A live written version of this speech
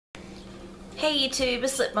Hey YouTube,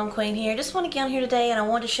 it's Lip Balm Queen here. Just want to get on here today and I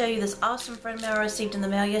wanted to show you this awesome friend mail I received in the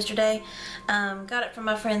mail yesterday. Got it from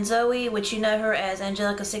my friend Zoe, which you know her as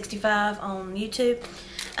anjellica65 on YouTube.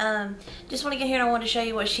 Just want to get here and I wanted to show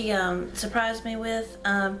you what she surprised me with.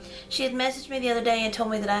 She had messaged me the other day and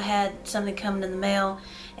told me that I had something coming in the mail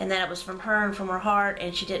and that it was from her and from her heart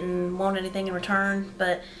and she didn't want anything in return.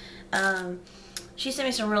 But she sent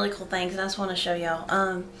me some really cool things and I just want to show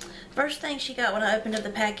y'all. First thing she got when I opened up the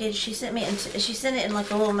package, she sent it in like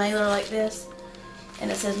a little mailer like this, and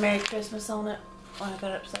it says Merry Christmas on it. Oh, I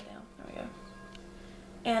got it upside down. There we go.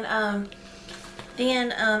 And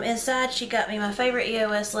then inside she got me my favorite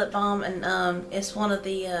EOS lip balm, and it's one of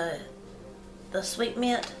the sweet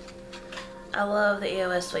mint. I love the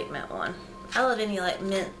EOS sweet mint one. I love any like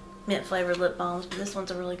mint flavored lip balms, but this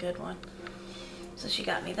one's a really good one. So she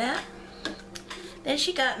got me that. Then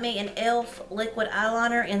she got me an e.l.f. liquid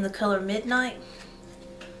eyeliner in the color Midnight.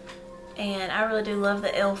 And I really do love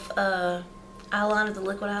the e.l.f. eyeliner, the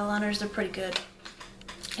liquid eyeliners. They're pretty good.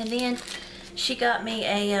 And then she got me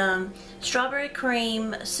a strawberry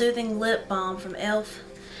cream soothing lip balm from e.l.f.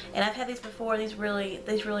 And I've had these before. These really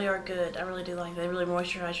are good. I really do like them. They really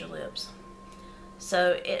moisturize your lips.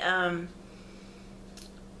 So it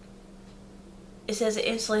says it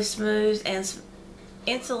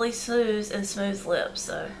instantly soothes and smooths lips,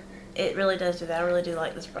 so it really does do that. I really do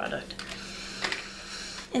like this product.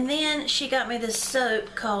 And then she got me this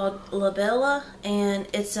soap called La Bella, and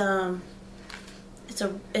it's a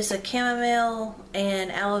chamomile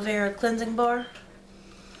and aloe vera cleansing bar.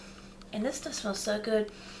 And this stuff smells so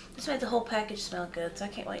good. This made the whole package smell good, so I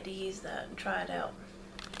can't wait to use that and try it out.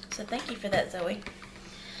 So thank you for that, Zoe.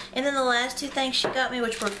 And then the last two things she got me,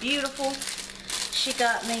 which were beautiful. She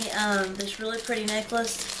got me this really pretty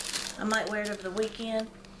necklace. I might wear it over the weekend.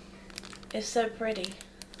 It's so pretty.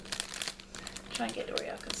 Try and get to where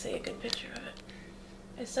y'all can see a good picture of it.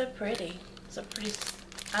 It's so pretty. It's a pretty.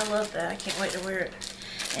 I love that. I can't wait to wear it.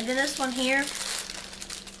 And then this one here.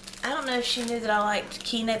 I don't know if she knew that I liked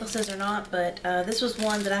key necklaces or not, but this was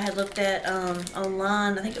one that I had looked at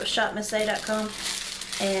online. I think it was shopmissa.com,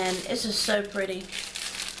 and it's just so pretty.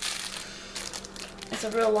 It's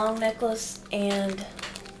a real long necklace and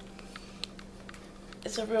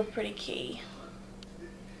it's a real pretty key,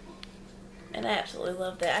 and I absolutely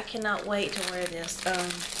love that. I cannot wait to wear this. I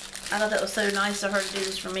thought that was so nice of her to do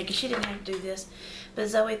this for me because she didn't have to do this. But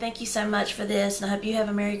Zoe, thank you so much for this, and I hope you have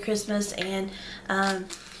a Merry Christmas. And I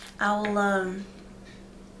will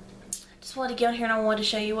just wanted to get on here and I wanted to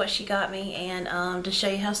show you what she got me, and to show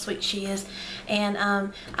you how sweet she is. And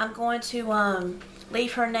I'm going to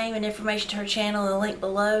leave her name and information to her channel in the link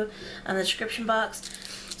below in the description box.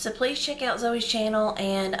 So please check out Zoe's channel,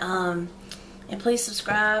 and please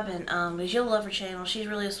subscribe, and because you'll love her channel. She's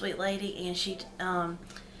really a sweet lady, and she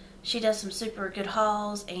does some super good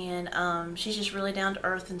hauls, and she's just really down to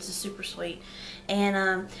earth and just super sweet.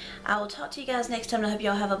 And I will talk to you guys next time. I hope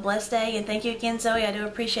y'all have a blessed day, and thank you again, Zoe. I do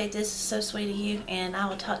appreciate this. It's so sweet of you, and I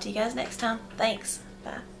will talk to you guys next time. Thanks.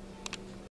 Bye.